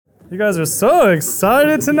You guys are so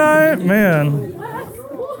excited tonight, man.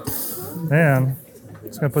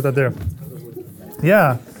 Just gonna put that there.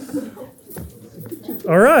 Yeah.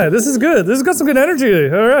 All right, this is good. This has got some good energy.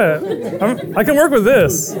 All right, I can work with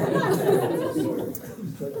this.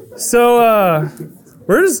 So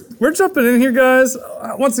we're jumping in here, guys.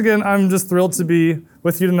 Once again, I'm just thrilled to be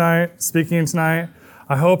with you tonight, speaking tonight.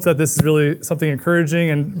 I hope that this is really something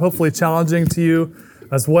encouraging and hopefully challenging to you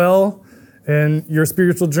as well in your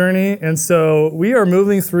spiritual journey. And so we are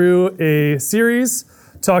moving through a series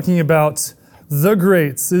talking about the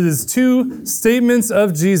greats. It is 2 statements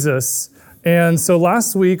of Jesus. And so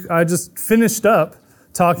last week, I just finished up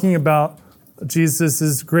talking about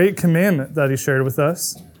Jesus' great commandment that he shared with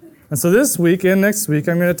us. And so this week and next week,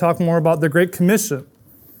 I'm going to talk more about the Great Commission.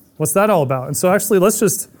 What's that all about? And so actually, let's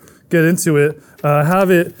just get into it. Have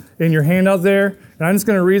it in your handout there. And I'm just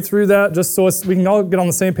going to read through that just so we can all get on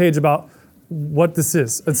the same page about what this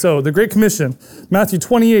is. And so the Great Commission, Matthew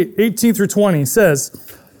 28, 18 through 20 says,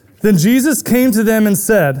 "Then Jesus came to them and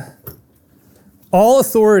said, 'All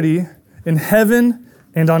authority in heaven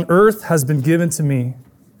and on earth has been given to me.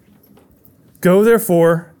 Go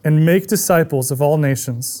therefore and make disciples of all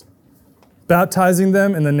nations, baptizing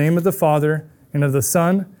them in the name of the Father and of the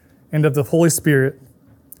Son and of the Holy Spirit,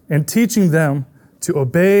 and teaching them to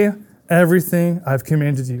obey everything I've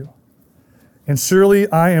commanded you. And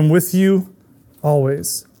surely I am with you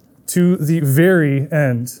always, to the very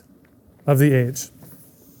end of the age.'"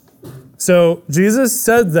 So Jesus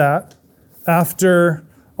said that after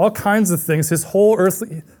all kinds of things, his whole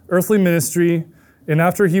earthly ministry, and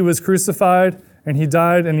after he was crucified and he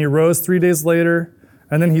died and he rose 3 days later,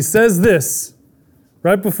 and then he says this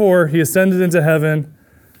right before he ascended into heaven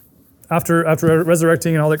after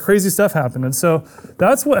resurrecting and all that crazy stuff happened. And so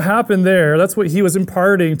that's what happened there. That's what he was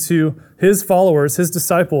imparting to his followers, his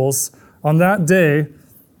disciples on that day.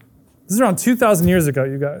 This is around 2,000 years ago,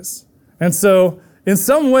 you guys. And so in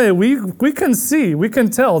some way, we can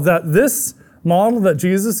tell that this model that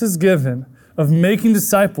Jesus has given of making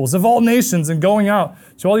disciples of all nations and going out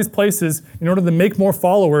to all these places in order to make more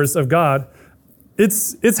followers of God,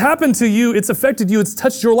 it's happened to you, it's affected you, it's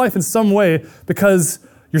touched your life in some way because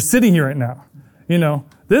you're sitting here right now. You know,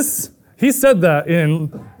 he said that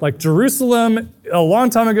in like Jerusalem a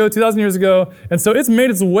long time ago, 2,000 years ago, and so it's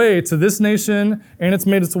made its way to this nation, and it's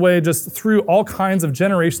made its way just through all kinds of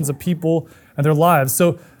generations of people and their lives.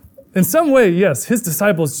 So in some way, yes, his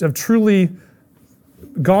disciples have truly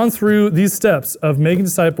gone through these steps of making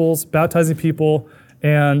disciples, baptizing people,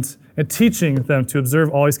 and teaching them to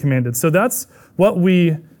observe all he's commanded. So that's what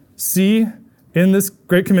we see in this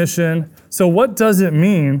Great Commission. So what does it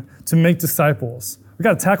mean to make disciples? We've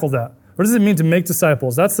got to tackle that. What does it mean to make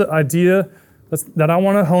disciples? That's the idea that I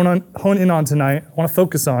want to hone in on tonight, I want to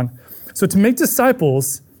focus on. So to make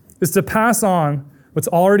disciples is to pass on what's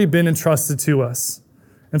already been entrusted to us.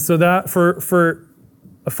 And so that for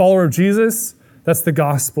a follower of Jesus, that's the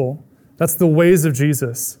gospel. That's the ways of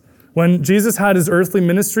Jesus. When Jesus had his earthly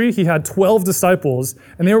ministry, he had 12 disciples,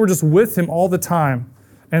 and they were just with him all the time.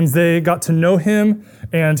 And they got to know him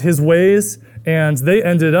and his ways, and they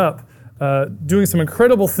ended up doing some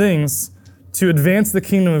incredible things to advance the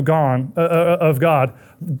kingdom of God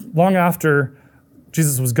long after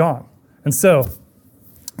Jesus was gone. And so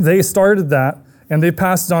they started that, and they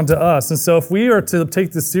passed it on to us. And so if we are to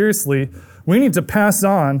take this seriously, we need to pass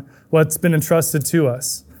on what's been entrusted to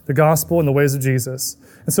us, the gospel and the ways of Jesus.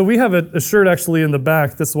 And so we have a shirt actually in the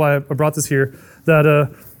back, that's why I brought this here, that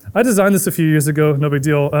I designed this a few years ago, no big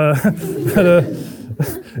deal.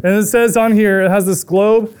 And it says on here, it has this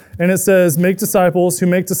globe, and it says, "Make disciples who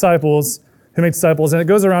make disciples who make disciples," and it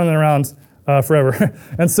goes around and around forever.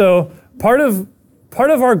 And so part of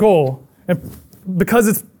our goal, and because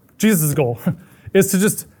it's Jesus' goal, is to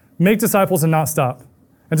just make disciples and not stop.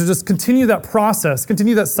 And to just continue that process,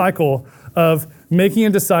 continue that cycle of making a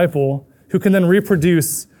disciple who can then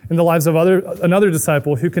reproduce in the lives of another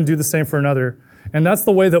disciple who can do the same for another. And that's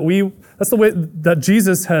the way that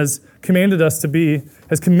Jesus has commanded us to be,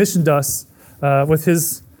 has commissioned us with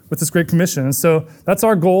this Great Commission. And so that's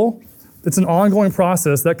our goal. It's an ongoing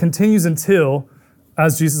process that continues until,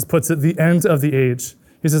 as Jesus puts it, the end of the age.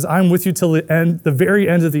 He says, "I'm with you till the very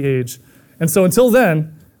end of the age." And so until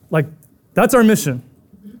then, that's our mission.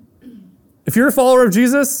 If you're a follower of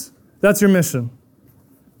Jesus, that's your mission.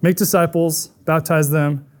 Make disciples, baptize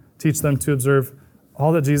them, teach them to observe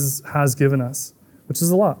all that Jesus has given us, which is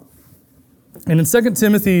a lot. And in 2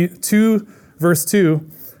 Timothy 2, verse 2,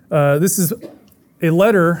 this is a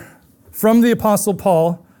letter from the Apostle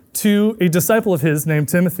Paul to a disciple of his named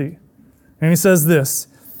Timothy. And he says this,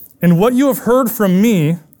 "And what you have heard from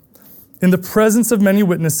me in the presence of many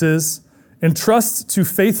witnesses, entrust to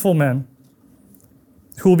faithful men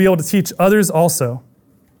who will be able to teach others also.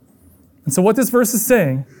 And so what this verse is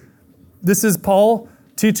saying, this is Paul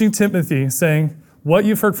teaching Timothy, saying, what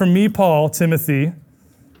you've heard from me, Paul, Timothy,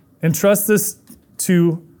 entrust this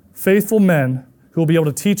to faithful men who will be able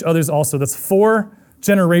to teach others also. That's 4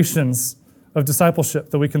 generations of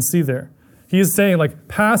discipleship that we can see there. He is saying, like,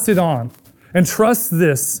 pass it on and trust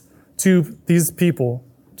this to these people,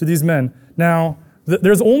 to these men. Now,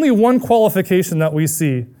 there's only one qualification that we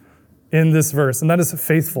see in this verse, and that is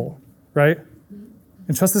faithful, right?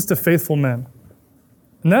 Entrust this to faithful men.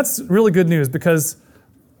 And that's really good news because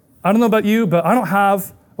I don't know about you, but I don't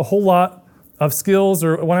have a whole lot of skills,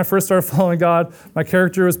 or when I first started following God, my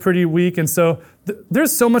character was pretty weak. And so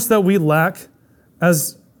there's so much that we lack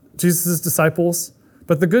as Jesus' disciples.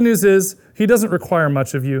 But the good news is he doesn't require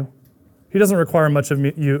much of you. He doesn't require much of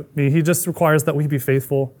me. He just requires that we be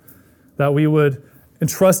faithful, that we would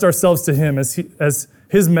entrust ourselves to him as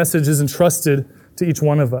his message is entrusted to each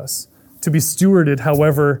one of us, to be stewarded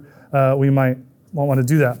however we might want to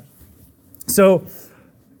do that. So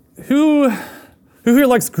who here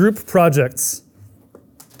likes group projects?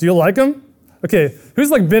 Do you like them? Okay,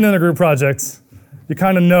 who's like been in a group project? You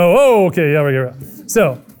kind of know, oh, okay, yeah, right.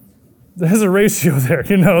 So there's a ratio there,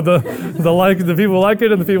 you know, the people who like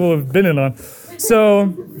it and the people who have been in on. So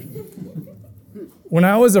when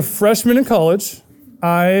I was a freshman in college,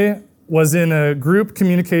 I was in a group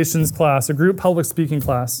communications class, a group public speaking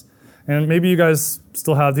class. And maybe you guys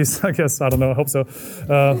still have these, I guess, I don't know, I hope so.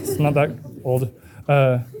 It's not that old.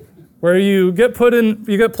 Where you get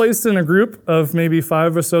placed in a group of maybe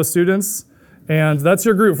 5 or so students, and that's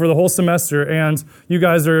your group for the whole semester, and you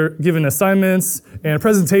guys are given assignments and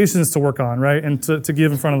presentations to work on, right, and to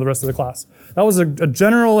give in front of the rest of the class. That was a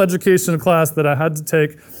general education class that I had to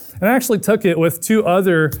take, and I actually took it with 2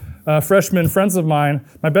 other freshman friends of mine,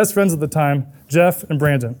 my best friends at the time, Jeff and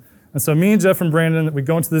Brandon. And so me and Jeff and Brandon, we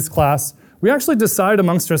go into this class. We actually decide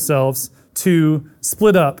amongst ourselves to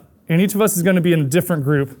split up, and each of us is going to be in a different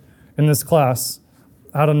group in this class.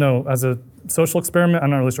 I don't know, as a social experiment, I'm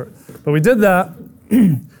not really sure. But we did that,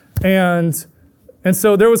 and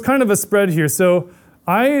so there was kind of a spread here. So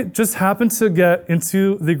I just happened to get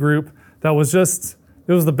into the group that was it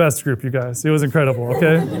was the best group, you guys. It was incredible,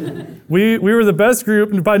 okay? We were the best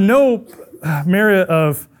group, and by no merit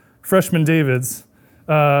of freshman David's.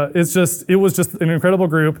 It was just an incredible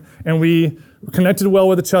group, and we connected well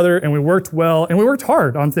with each other, and we worked well, and we worked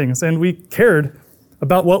hard on things, and we cared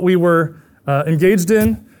about what we were engaged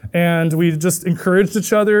in, and we just encouraged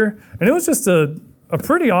each other, and it was just a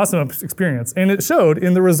pretty awesome experience, and it showed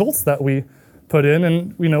in the results that we put in,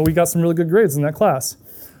 and we got some really good grades in that class.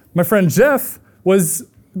 My friend Jeff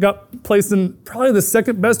got placed in probably the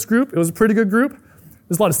second best group. It was a pretty good group.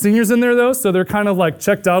 There's a lot of seniors in there though, so they're kind of like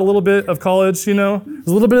checked out a little bit of college, There's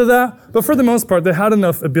a little bit of that, but for the most part, they had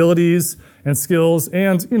enough abilities and skills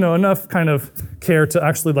and, enough kind of care to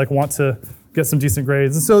actually like want to get some decent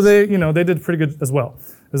grades. And so they did pretty good as well.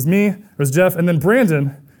 It was me, it was Jeff, and then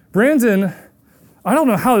Brandon. Brandon, I don't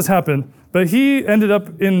know how this happened, but he ended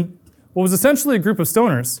up in what was essentially a group of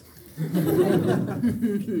stoners.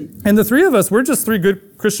 And the 3 of us, we're just 3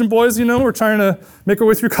 good Christian boys, we're trying to make our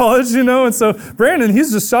way through college, and so Brandon,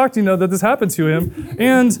 he's just shocked, that this happened to him.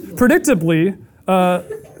 And predictably,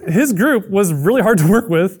 his group was really hard to work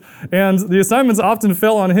with, and the assignments often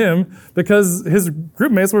fell on him because his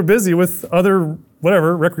group mates were busy with other,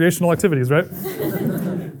 recreational activities, right?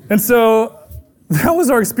 And so that was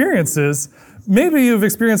our experiences. Maybe you've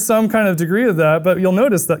experienced some kind of degree of that, but you'll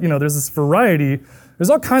notice that, there's this variety. There's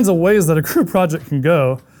all kinds of ways that a group project can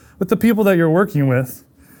go with the people that you're working with.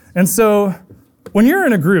 And so when you're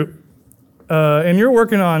in a group and you're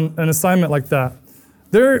working on an assignment like that,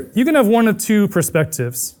 you can have one of 2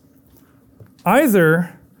 perspectives.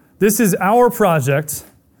 Either this is our project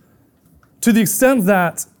to the extent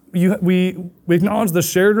that we acknowledge the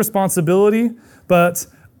shared responsibility, but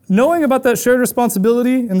knowing about that shared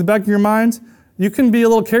responsibility in the back of your mind, you can be a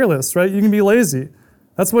little careless, right? You can be lazy.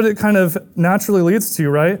 That's what it kind of naturally leads to,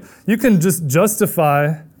 right? You can just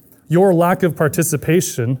justify your lack of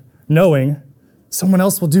participation knowing someone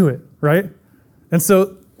else will do it, right? And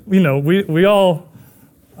so, we all,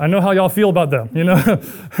 I know how y'all feel about them,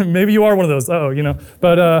 Maybe you are one of those,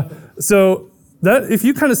 But so that if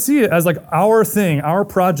you kind of see it as like our thing, our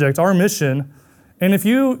project, our mission, and if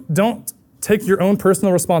you don't take your own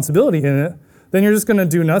personal responsibility in it, then you're just going to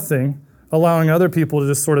do nothing, allowing other people to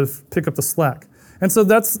just sort of pick up the slack. And so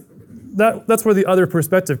that's where the other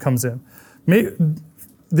perspective comes in.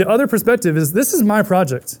 The other perspective is, this is my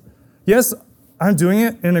project. Yes, I'm doing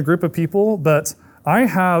it in a group of people, but I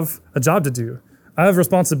have a job to do. I have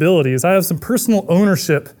responsibilities. I have some personal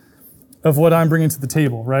ownership of what I'm bringing to the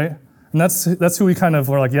table, right? And that's who we kind of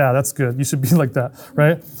are like, yeah, that's good. You should be like that,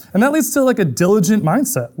 right? And that leads to like a diligent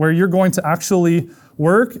mindset where you're going to actually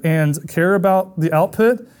work and care about the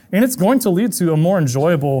output, and it's going to lead to a more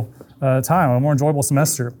enjoyable time, a more enjoyable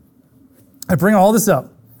semester. I bring all this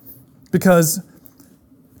up because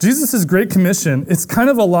Jesus' Great Commission, it's kind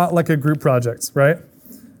of a lot like a group project, right?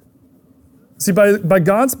 See, by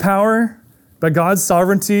God's power, by God's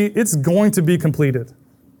sovereignty, it's going to be completed.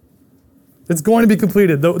 It's going to be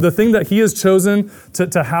completed. The thing that he has chosen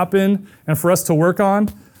to happen and for us to work on,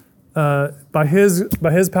 by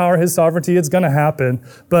his power, his sovereignty, it's going to happen.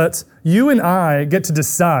 But you and I get to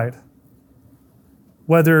decide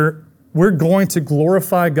whether we're going to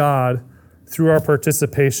glorify God through our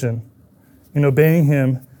participation in obeying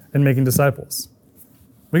him and making disciples.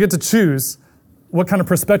 We get to choose what kind of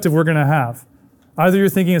perspective we're going to have. Either you're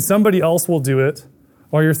thinking somebody else will do it,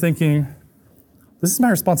 or you're thinking, this is my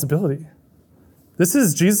responsibility. This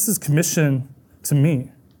is Jesus' commission to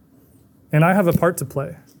me, and I have a part to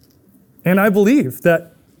play. And I believe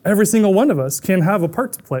that every single one of us can have a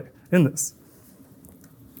part to play in this.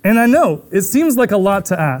 And I know it seems like a lot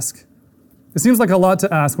to ask. It seems like a lot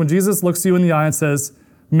to ask when Jesus looks you in the eye and says,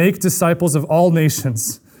 make disciples of all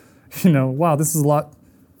nations. Wow, this is a lot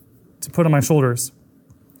to put on my shoulders.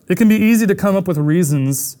 It can be easy to come up with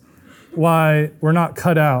reasons why we're not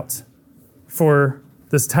cut out for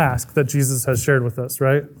this task that Jesus has shared with us,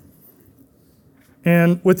 right?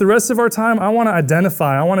 And with the rest of our time, I want to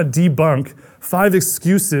debunk 5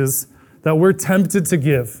 excuses that we're tempted to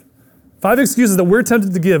give. 5 excuses that we're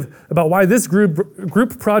tempted to give about why this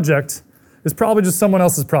group project is probably just someone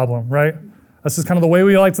else's problem, right? That's just kind of the way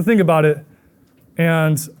we like to think about it.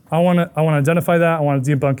 And I want to identify that. I want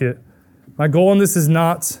to debunk it. My goal in this is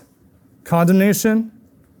not condemnation.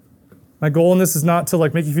 My goal in this is not to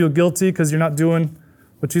make you feel guilty because you're not doing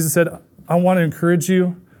what Jesus said. I want to encourage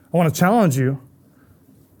you. I want to challenge you.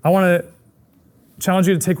 I want to challenge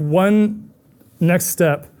you to take one next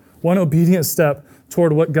step, one obedient step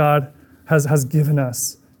toward what God has given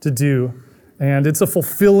us to do. And it's a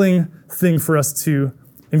fulfilling thing for us to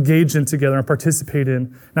engage in together and participate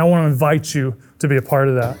in. And I want to invite you to be a part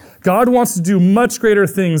of that. God wants to do much greater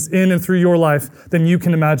things in and through your life than you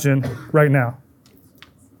can imagine right now.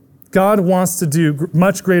 God wants to do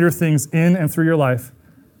much greater things in and through your life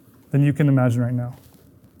than you can imagine right now.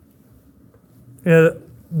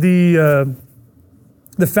 The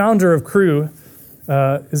founder of Cru,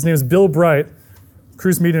 his name is Bill Bright.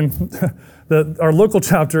 Cru's meeting, our local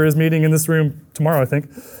chapter is meeting in this room tomorrow, I think.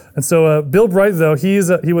 And so Bill Bright, though, he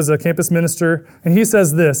was a campus minister, and he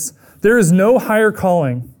says this: there is no higher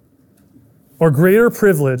calling or greater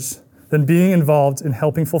privilege than being involved in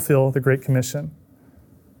helping fulfill the Great Commission.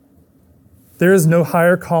 There is no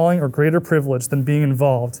higher calling or greater privilege than being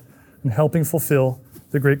involved in helping fulfill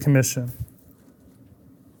the Great Commission.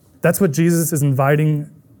 That's what Jesus is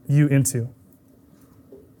inviting you into.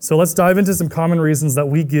 So let's dive into some common reasons that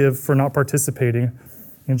we give for not participating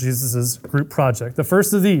in Jesus' group project. The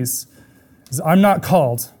first of these is I'm not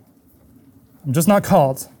called. I'm just not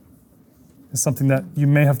called. It's something that you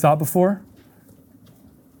may have thought before.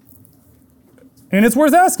 And it's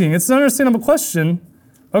worth asking. It's an understandable question.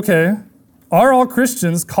 Okay, are all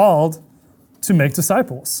Christians called to make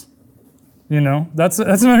disciples? That's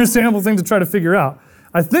an understandable thing to try to figure out.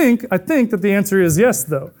 I think that the answer is yes,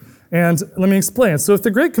 though. And let me explain. So if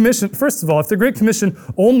the Great Commission, first of all, if the Great Commission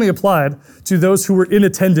only applied to those who were in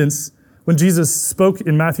attendance when Jesus spoke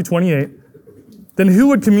in Matthew 28, then who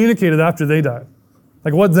would communicate it after they died?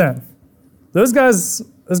 What then? Those guys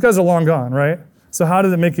are long gone, right? So how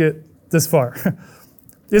did it make it this far?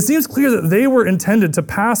 It seems clear that they were intended to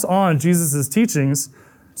pass on Jesus' teachings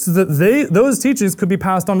so that those teachings could be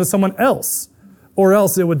passed on to someone else, or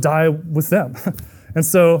else it would die with them. And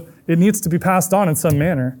so it needs to be passed on in some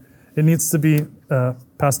manner. It needs to be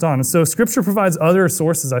passed on. And so Scripture provides other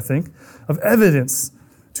sources, I think, of evidence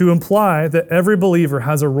to imply that every believer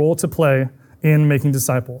has a role to play in making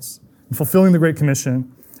disciples, in fulfilling the Great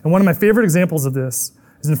Commission. And one of my favorite examples of this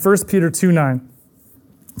is in 1 Peter 2:9.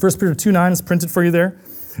 1 Peter 2:9 is printed for you there.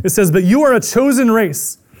 It says, "But you are a chosen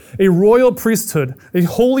race, a royal priesthood, a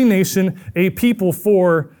holy nation, a people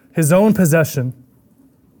for his own possession,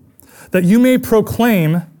 that you may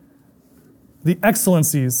proclaim the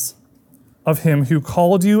excellencies of him who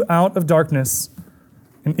called you out of darkness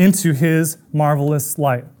and into his marvelous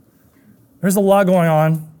light." There's a lot going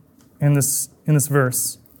on in this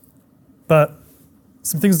verse, but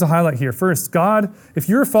some things to highlight here. First, God, if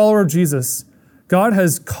you're a follower of Jesus, God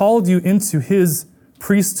has called you into his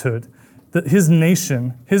priesthood, his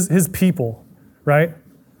nation, his people, right?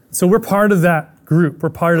 So we're part of that group. We're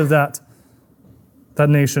part of that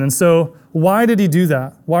nation. And so why did he do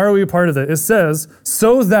that? Why are we a part of it? It says,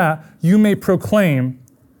 so that you may proclaim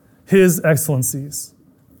his excellencies.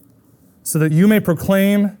 So that you may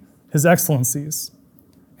proclaim his excellencies.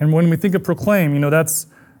 And when we think of proclaim, that's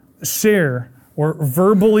share or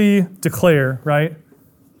verbally declare, right?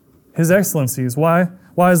 His excellencies. Why?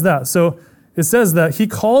 Why is that? So it says that he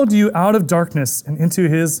called you out of darkness and into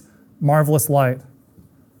his marvelous light.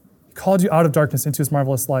 He called you out of darkness into his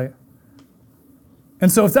marvelous light.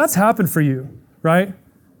 And so if that's happened for you, right?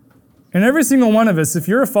 And every single one of us, if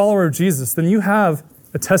you're a follower of Jesus, then you have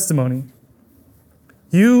a testimony.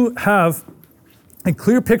 You have a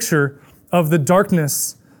clear picture of the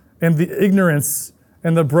darkness and the ignorance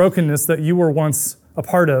and the brokenness that you were once a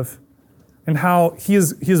part of, and how he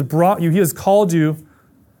has brought you, he has called you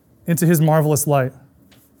into his marvelous light.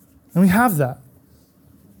 And we have that.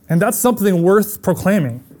 And that's something worth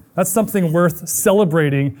proclaiming. That's something worth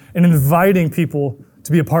celebrating and inviting people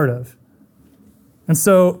to be a part of. And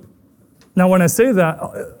so, now when I say that,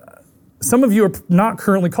 some of you are not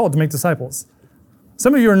currently called to make disciples.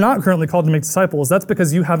 Some of you are not currently called to make disciples. That's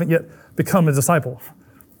because you haven't yet become a disciple.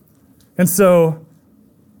 And so,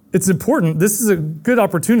 it's important. This is a good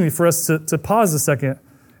opportunity for us to pause a second.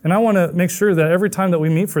 And I want to make sure that every time that we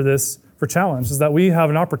meet for challenge, is that we have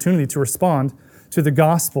an opportunity to respond to the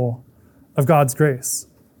gospel of God's grace.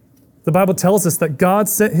 The Bible tells us that God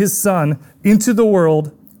sent his Son into the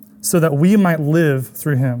world so that we might live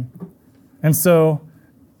through him. And so,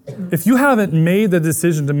 if you haven't made the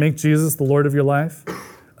decision to make Jesus the Lord of your life,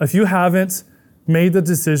 if you haven't made the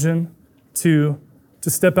decision to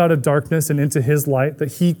step out of darkness and into his light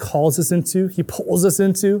that he calls us into, he pulls us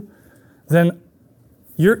into, then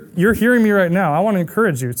you're hearing me right now. I want to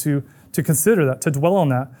encourage you to consider that, to dwell on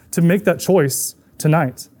that, to make that choice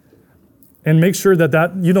tonight. And make sure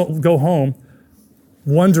that you don't go home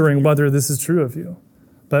wondering whether this is true of you.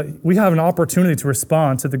 But we have an opportunity to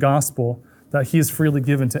respond to the gospel that he has freely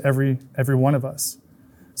given to every one of us.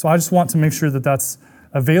 So I just want to make sure that that's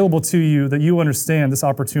available to you, that you understand this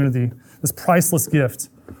opportunity, this priceless gift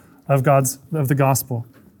of the gospel.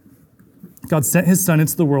 God sent his Son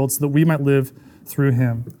into the world so that we might live through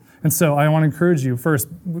him. And so I want to encourage you, first,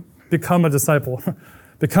 become a disciple.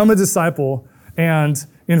 Become a disciple and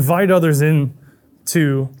invite others in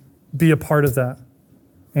to be a part of that.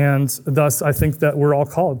 And thus, I think that we're all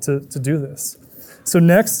called to do this. So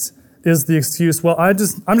next is the excuse, well, I'm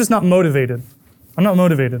just not motivated. I'm not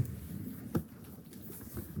motivated.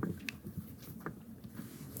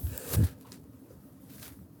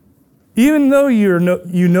 Even though you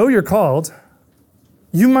know you're called,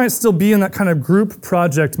 you might still be in that kind of group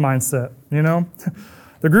project mindset,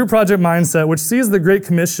 The group project mindset, which sees the Great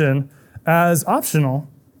Commission as optional,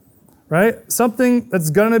 right? Something that's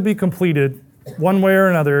going to be completed one way or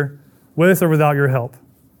another with or without your help.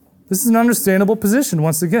 This is an understandable position,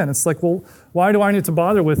 once again. It's like, well, why do I need to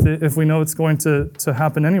bother with it if we know it's going to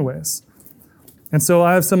happen anyways? And so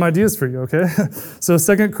I have some ideas for you, okay? So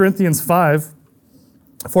 2 Corinthians 5,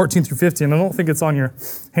 14 through 15, I don't think it's on your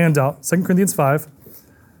handout. 2 Corinthians 5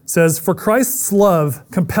 says, "For Christ's love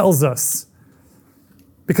compels us,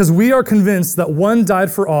 because we are convinced that one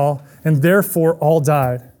died for all, and therefore all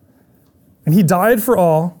died. And he died for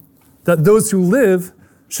all, that those who live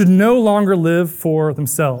should no longer live for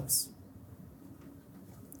themselves,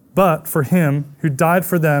 but for him who died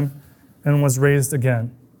for them and was raised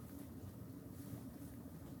again."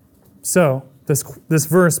 So, this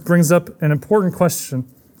verse brings up an important question.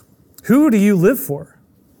 Who do you live for?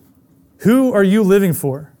 Who are you living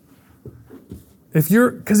for?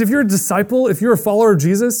 Because if you're a disciple, if you're a follower of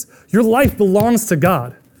Jesus, your life belongs to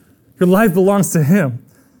God. Your life belongs to him.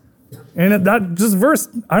 And this verse,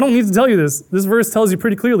 I don't need to tell you this. This verse tells you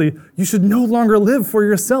pretty clearly, you should no longer live for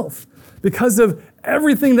yourself because of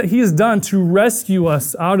everything that he has done to rescue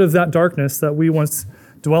us out of that darkness that we once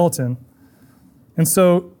dwelt in. And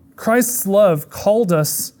so Christ's love called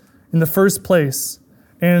us in the first place.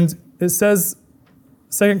 And it says,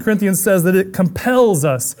 2 Corinthians says that it compels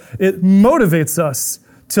us, it motivates us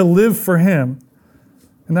to live for him.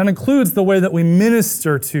 And that includes the way that we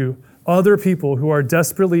minister to other people who are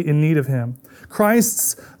desperately in need of him.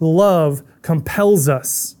 Christ's love compels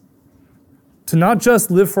us to not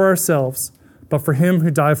just live for ourselves, but for him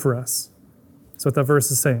who died for us. That's what that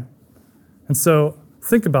verse is saying. And so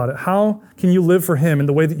think about it. How can you live for him in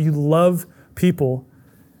the way that you love people?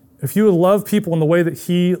 If you love people in the way that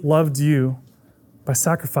he loved you, by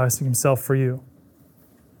sacrificing himself for you.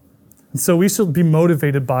 And so we should be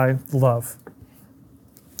motivated by love.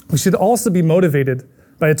 We should also be motivated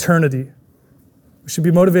by eternity. We should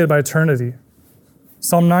be motivated by eternity.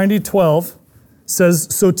 Psalm 90:12 says,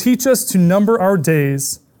 "So teach us to number our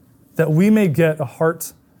days that we may get a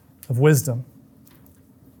heart of wisdom."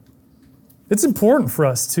 It's important for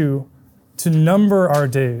us to number our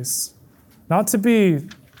days, not to be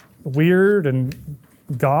weird and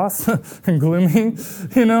goth and gloomy,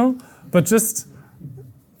 but just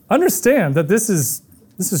understand that this is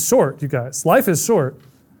short, you guys. Life is short,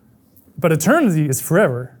 but eternity is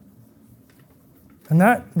forever. And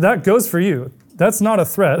that goes for you. That's not a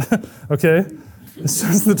threat, okay? It's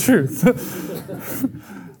just the truth.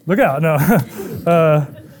 Look out, no.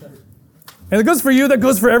 And it goes for you, that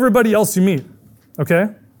goes for everybody else you meet, okay?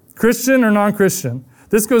 Christian or non-Christian.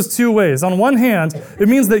 This goes two ways. On one hand, it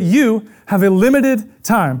means that you have a limited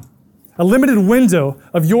time, a limited window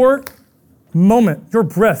of your moment, your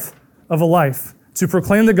breath of a life to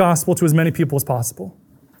proclaim the gospel to as many people as possible,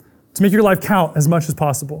 to make your life count as much as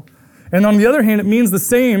possible. And on the other hand, it means the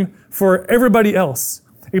same for everybody else.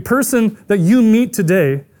 A person that you meet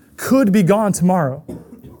today could be gone tomorrow.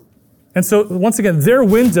 And so, once again, their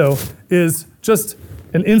window is just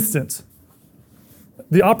an instant.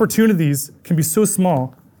 The opportunities can be so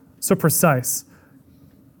small, so precise.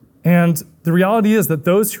 And the reality is that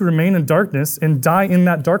those who remain in darkness and die in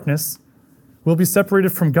that darkness will be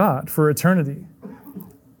separated from God for eternity.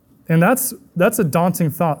 And that's a daunting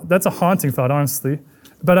thought. That's a haunting thought, honestly.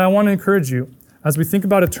 But I want to encourage you, as we think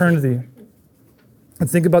about eternity and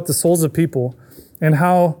think about the souls of people and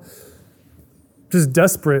how just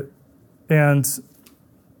desperate and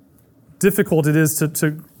difficult it is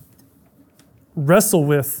to wrestle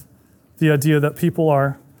with the idea that people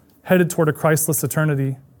are headed toward a Christless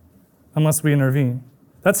eternity unless we intervene.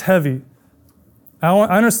 That's heavy. I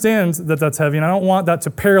understand that that's heavy, and I don't want that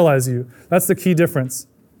to paralyze you. That's the key difference.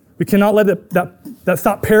 We cannot let that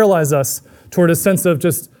thought paralyze us toward a sense of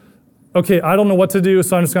just, okay, I don't know what to do,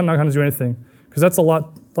 so I'm just not going to do anything. Because that's a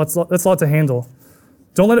lot to handle.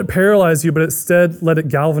 Don't let it paralyze you, but instead let it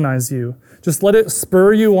galvanize you. Just let it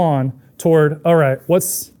spur you on toward, all right,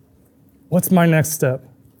 what's my next step?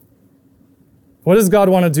 What does God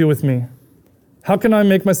want to do with me? How can I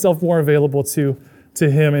make myself more available to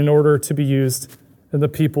Him in order to be used in the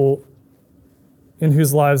people in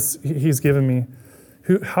whose lives He's given me?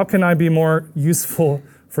 How can I be more useful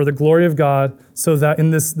for the glory of God so that in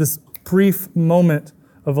this brief moment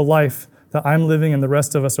of a life that I'm living and the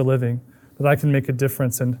rest of us are living, that I can make a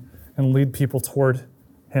difference and lead people toward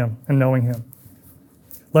Him and knowing Him?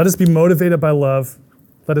 Let us be motivated by love.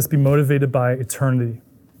 Let us be motivated by eternity.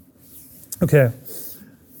 Okay.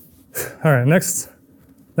 All right, next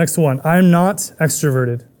one. I'm not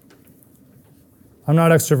extroverted. I'm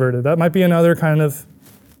not extroverted. That might be another kind of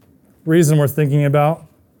reason we're thinking about.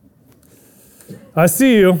 I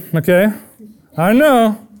see you, okay? I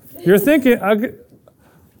know. You're thinking, I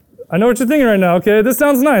know what you're thinking right now, okay? This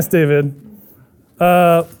sounds nice, David.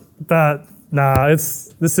 This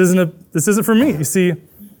isn't for me. You see,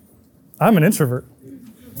 I'm an introvert.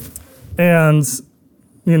 And,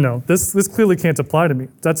 this clearly can't apply to me.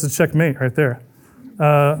 That's a checkmate right there.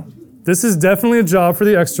 This is definitely a job for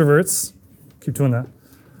the extroverts. Keep doing that.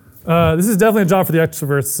 This is definitely a job for the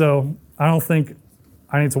extroverts, so I don't think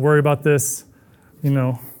I need to worry about this. Me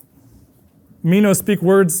no speak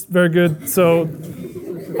words very good, so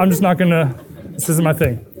I'm just not this isn't my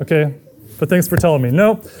thing, okay? But thanks for telling me.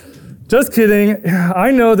 No, just kidding.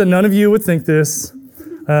 I know that none of you would think this,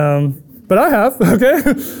 but I have,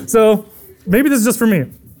 okay? So maybe this is just for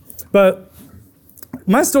me. But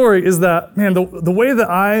my story is that, man, the way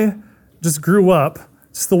that I just grew up,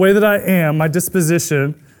 just the way that I am, my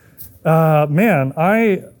disposition,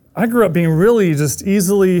 I grew up being really just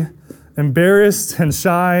easily embarrassed and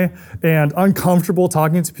shy and uncomfortable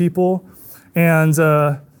talking to people. And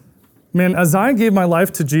as I gave my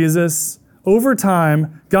life to Jesus, over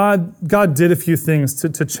time, God did a few things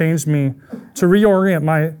to change me, to reorient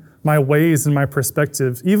my ways and my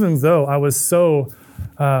perspective, even though I was so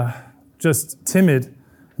just timid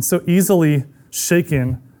and so easily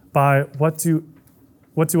shaken by what do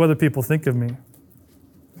other people think of me.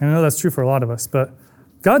 And I know that's true for a lot of us, but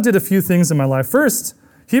God did a few things in my life. First,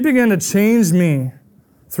 He began to change me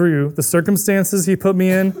through the circumstances He put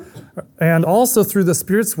me in, and also through the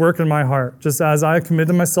Spirit's work in my heart. Just as I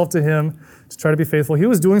committed myself to Him to try to be faithful, He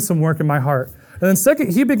was doing some work in my heart. And then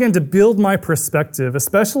second, He began to build my perspective,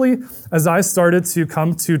 especially as I started to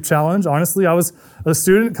come to Challenge. Honestly, I was a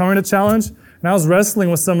student coming to Challenge, and I was wrestling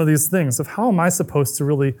with some of these things of how am I supposed to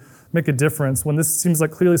really make a difference when this seems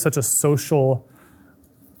like clearly such a social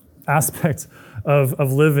aspect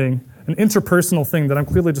of living, an interpersonal thing that I'm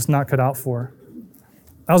clearly just not cut out for.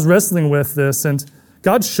 I was wrestling with this, and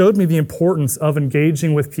God showed me the importance of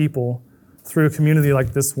engaging with people through a community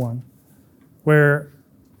like this one, where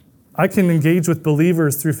I can engage with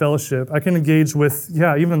believers through fellowship. I can engage with,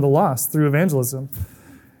 even the lost through evangelism.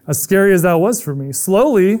 As scary as that was for me,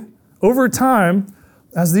 slowly, over time,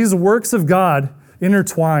 as these works of God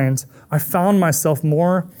intertwined, I found myself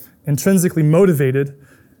more intrinsically motivated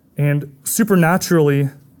and supernaturally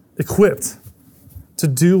equipped to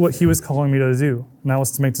do what he was calling me to do, and that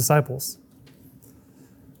was to make disciples.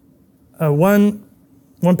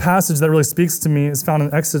 One passage that really speaks to me is found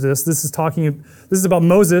in Exodus. This is about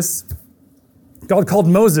Moses. God called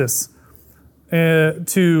Moses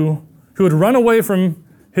who had run away from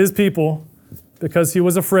his people because he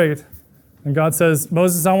was afraid. And God says,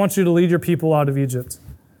 Moses, I want you to lead your people out of Egypt.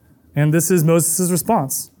 And this is Moses'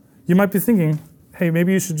 response. You might be thinking, hey,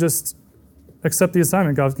 maybe you should just accept the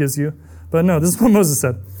assignment God gives you. But no, this is what Moses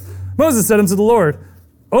said. Moses said unto the Lord,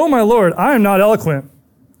 "O my Lord, I am not eloquent,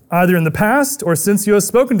 either in the past or since you have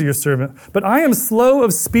spoken to your servant, but I am slow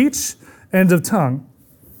of speech and of tongue."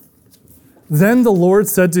 Then the Lord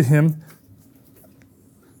said to him,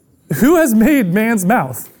 "Who has made man's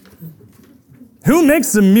mouth? Who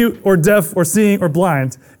makes him mute or deaf or seeing or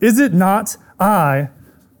blind? Is it not I,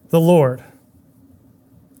 the Lord?"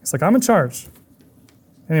 It's like, I'm in charge.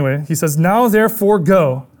 Anyway, he says, "Now therefore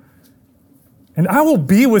go, and I will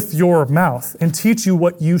be with your mouth and teach you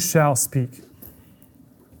what you shall speak."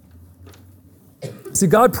 See,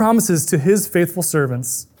 God promises to his faithful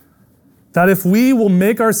servants that if we will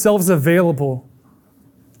make ourselves available,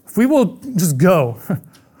 if we will just go,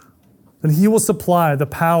 then he will supply the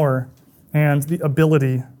power and the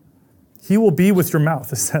ability. He will be with your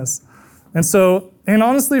mouth, it says. And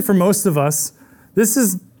honestly, for most of us,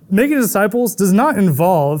 making disciples does not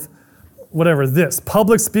involve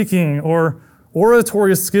public speaking or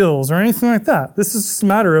oratory skills or anything like that. This is just a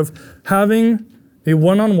matter of having a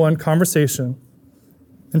one-on-one conversation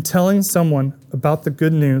and telling someone about the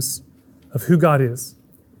good news of who God is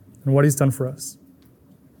and what he's done for us.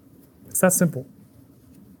 It's that simple.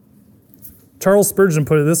 Charles Spurgeon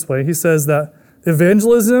put it this way. He says that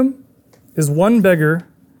evangelism is one beggar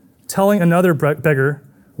telling another beggar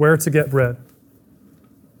where to get bread.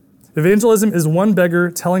 Evangelism is one beggar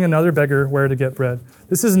telling another beggar where to get bread.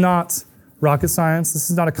 This is not rocket science. This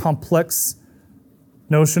is not a complex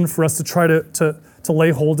notion for us to try to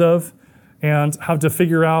lay hold of and have to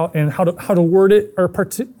figure out and how to word it or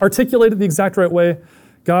articulate it the exact right way.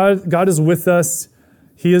 God is with us.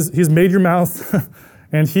 He's made your mouth,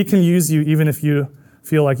 and he can use you even if you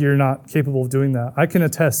feel like you're not capable of doing that. I can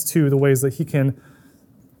attest to the ways that he can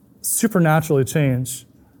supernaturally change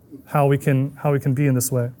how we can be in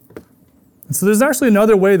this way. And so there's actually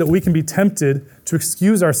another way that we can be tempted to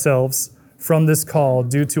excuse ourselves from this call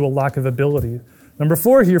due to a lack of ability. Number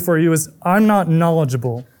 4 here for you is, I'm not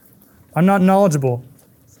knowledgeable. I'm not knowledgeable.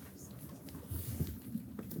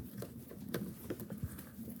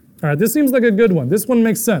 All right, this seems like a good one. This one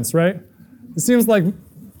makes sense, right? It seems like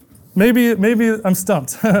maybe I'm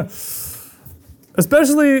stumped.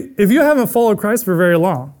 Especially if you haven't followed Christ for very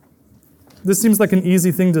long. This seems like an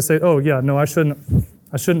easy thing to say, oh yeah, no, I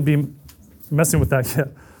shouldn't be messing with that yet.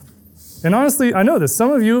 And honestly, I know this.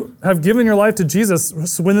 Some of you have given your life to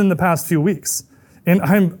Jesus within the past few weeks. And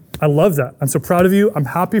I love that. I'm so proud of you. I'm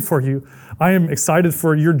happy for you. I am excited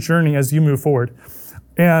for your journey as you move forward.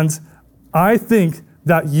 And I think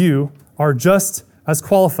that you are just as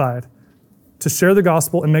qualified to share the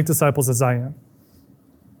gospel and make disciples as I am.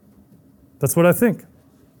 That's what I think.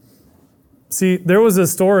 See, there was a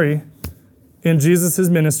story in Jesus'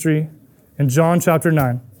 ministry in John chapter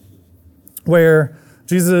 9 where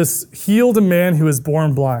Jesus healed a man who was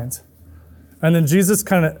born blind. And then Jesus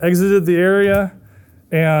kind of exited the area,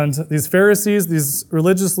 and these Pharisees, these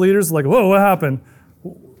religious leaders, like, whoa, what happened?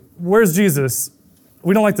 Where's Jesus?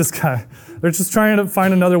 We don't like this guy. They're just trying to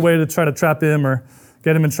find another way to try to trap him or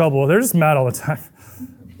get him in trouble. They're just mad all the time.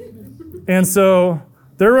 And so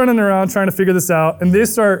they're running around trying to figure this out, and they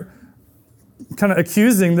start kind of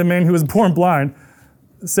accusing the man who was born blind,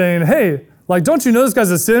 saying, hey, like, don't you know this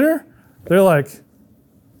guy's a sinner? They're like,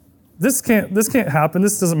 this can't happen.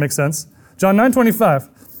 This doesn't make sense. John 9:25.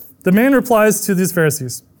 The man replies to these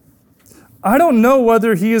Pharisees, I don't know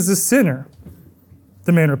whether he is a sinner,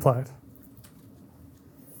 the man replied.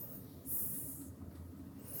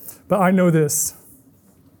 But I know this.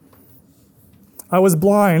 I was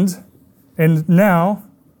blind, and now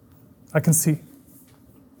I can see.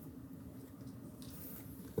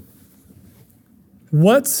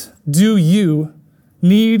 What do you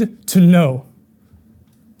need to know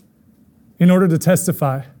in order to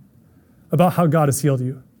testify about how God has healed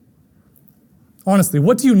you? Honestly,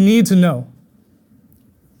 what do you need to know?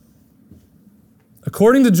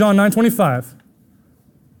 according to John 9:25,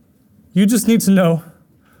 you just need to know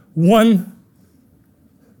one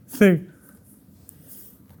thing.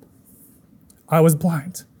 I was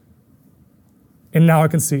blind, and now I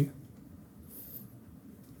can see.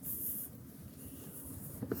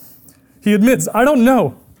 He admits, I don't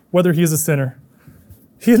know whether he is a sinner.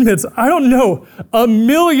 He admits, I don't know a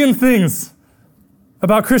million things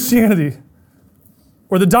about Christianity,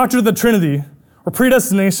 or the doctrine of the Trinity, or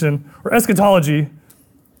predestination, or eschatology,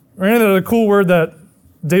 or any other cool word that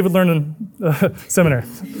David learned in seminary.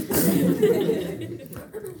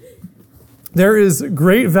 There is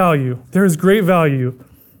great value,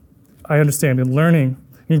 I understand, in learning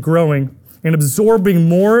and growing and absorbing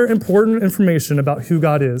more important information about who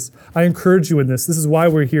God is. I encourage you in this. This is why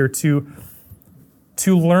we're here, to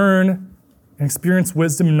learn and experience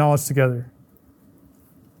wisdom and knowledge together.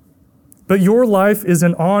 But your life is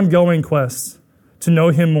an ongoing quest to know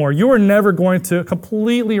him more. You are never going to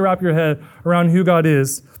completely wrap your head around who God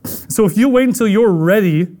is. So if you wait until you're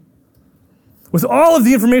ready with all of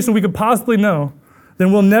the information we could possibly know,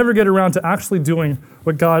 then we'll never get around to actually doing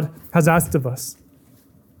what God has asked of us.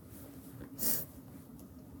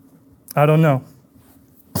 I don't know.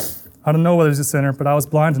 I don't know whether he's a sinner, but I was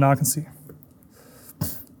blind and now I can see.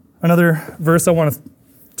 Another verse I want to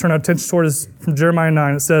turn our attention toward is from Jeremiah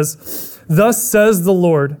 9. It says, "Thus says the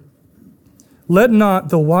Lord, let not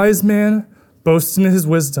the wise man boast in his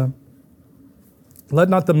wisdom. Let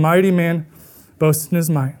not the mighty man boast in his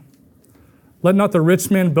might. Let not the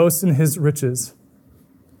rich man boast in his riches.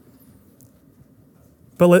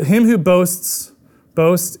 But let him who boasts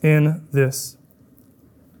boast in this,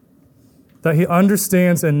 that he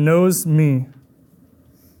understands and knows me,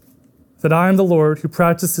 that I am the Lord who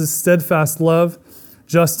practices steadfast love,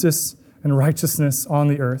 justice, and righteousness on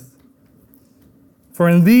the earth. For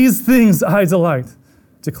in these things I delight,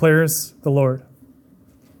 declares the Lord."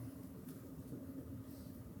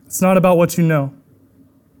 It's not about what you know.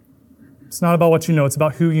 It's not about what you know. It's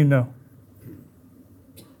about who you know.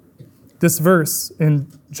 This verse in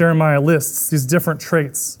Jeremiah lists these different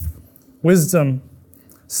traits: wisdom,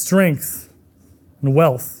 strength, and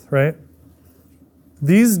wealth, right?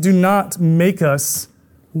 These do not make us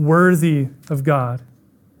worthy of God.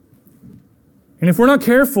 And if we're not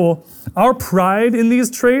careful, our pride in these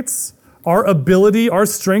traits, our ability, our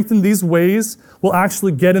strength in these ways will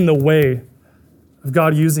actually get in the way of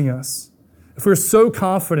God using us. If we're so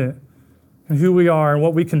confident in who we are and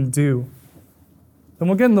what we can do, then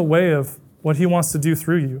we'll get in the way of what he wants to do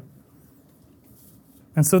through you.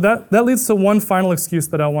 And so that leads to one final excuse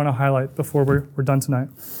that I want to highlight before we're done tonight.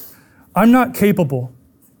 I'm not capable.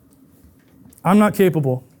 I'm not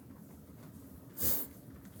capable.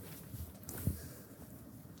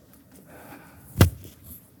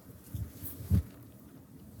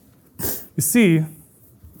 You see,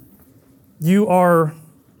 you are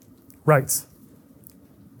right.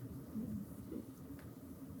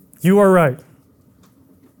 You are right.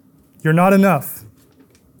 You're not enough.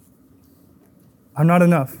 I'm not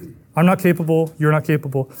enough. I'm not capable. You're not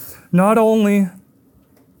capable. Not only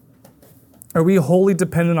are we wholly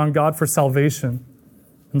dependent on God for salvation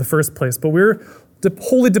in the first place, but we're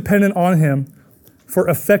wholly dependent on him for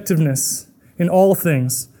effectiveness in all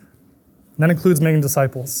things. And that includes making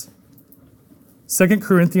disciples. 2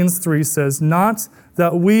 Corinthians 3 says, "Not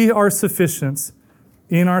that we are sufficient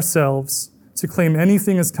in ourselves to claim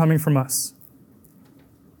anything is coming from us,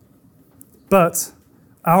 but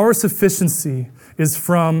our sufficiency is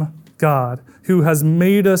from God, who has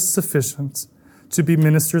made us sufficient to be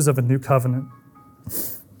ministers of a new covenant."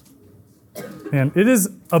 And it is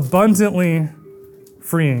abundantly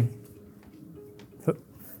freeing.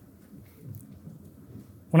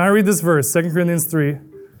 When I read this verse, 2 Corinthians 3,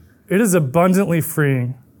 it is abundantly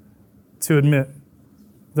freeing to admit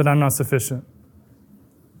that I'm not sufficient.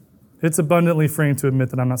 It's abundantly freeing to admit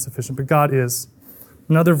that I'm not sufficient, but God is.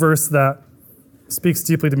 Another verse that speaks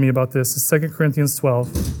deeply to me about this is 2 Corinthians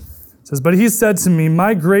 12. It says, "But he said to me,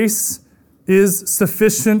 my grace is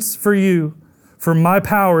sufficient for you, for my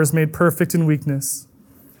power is made perfect in weakness.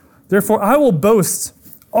 Therefore I will boast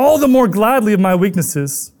all the more gladly of my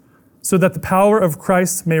weaknesses, so that the power of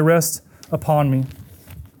Christ may rest upon me."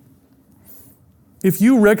 If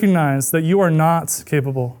you recognize that you are not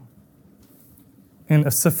capable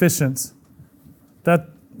and sufficient, that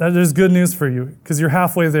is good news for you, because you're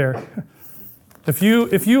halfway there. If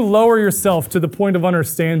you lower yourself to the point of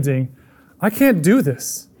understanding, I can't do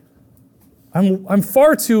this, I'm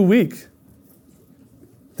far too weak,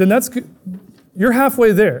 then that's good. You're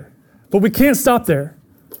halfway there. But we can't stop there.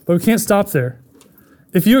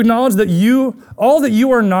 If you acknowledge that all that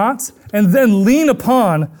you are not, and then lean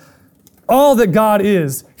upon all that God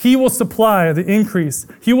is, He will supply the increase.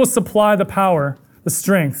 He will supply the power, the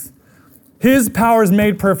strength. His power is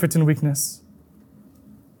made perfect in weakness.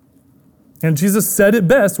 And Jesus said it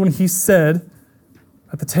best when He said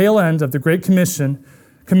at the tail end of the Great Commission,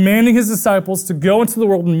 commanding His disciples to go into the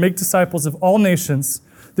world and make disciples of all nations,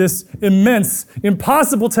 this immense,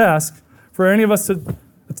 impossible task for any of us to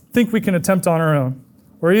think we can attempt on our own,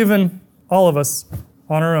 or even all of us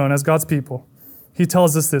on our own as God's people. He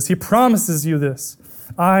tells us this. He promises you this.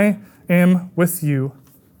 I am with you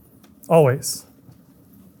always.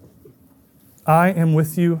 I am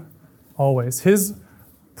with you always. His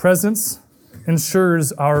presence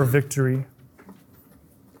ensures our victory.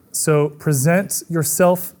 So present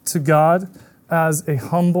yourself to God as a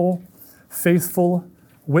humble, faithful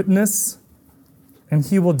witness, and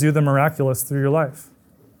He will do the miraculous through your life.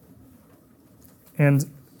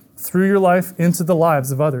 And through your life into the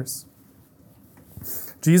lives of others.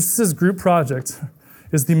 Jesus' group project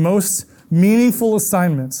is the most meaningful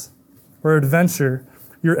assignment or adventure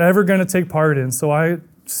you're ever going to take part in. So I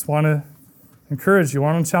just want to encourage you,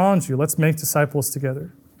 I want to challenge you. Let's make disciples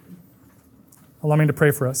together. Allow me to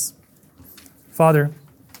pray for us. Father,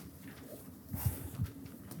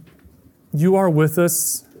 you are with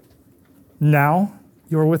us now.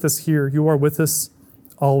 You are with us here. You are with us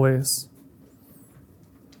always.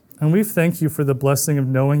 And we thank you for the blessing of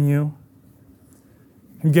knowing you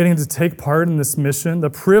and getting to take part in this mission, the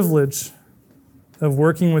privilege of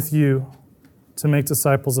working with you to make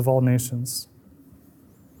disciples of all nations.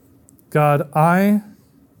 God, I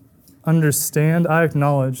understand, I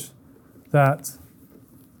acknowledge that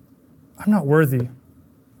I'm not worthy.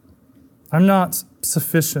 I'm not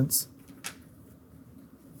sufficient.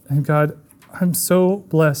 And God, I'm so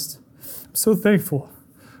blessed. I'm so thankful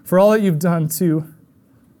for all that you've done to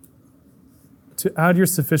add your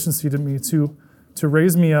sufficiency to me, to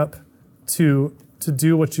raise me up, to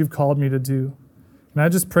do what you've called me to do. And I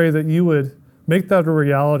just pray that you would make that a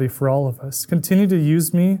reality for all of us. Continue to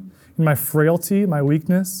use me in my frailty, my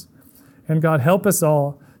weakness. And God, help us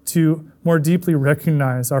all to more deeply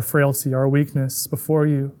recognize our frailty, our weakness before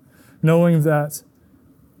you, knowing that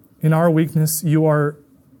in our weakness, you are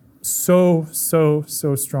so, so,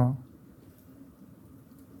 so strong.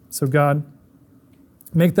 So God,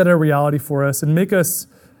 make that a reality for us and make us,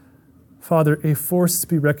 Father, a force to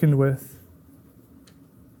be reckoned with,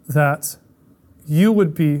 that you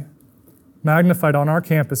would be magnified on our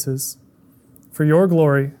campuses for your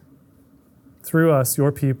glory through us,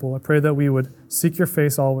 your people. I pray that we would seek your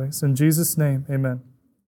face always. In Jesus' name, amen.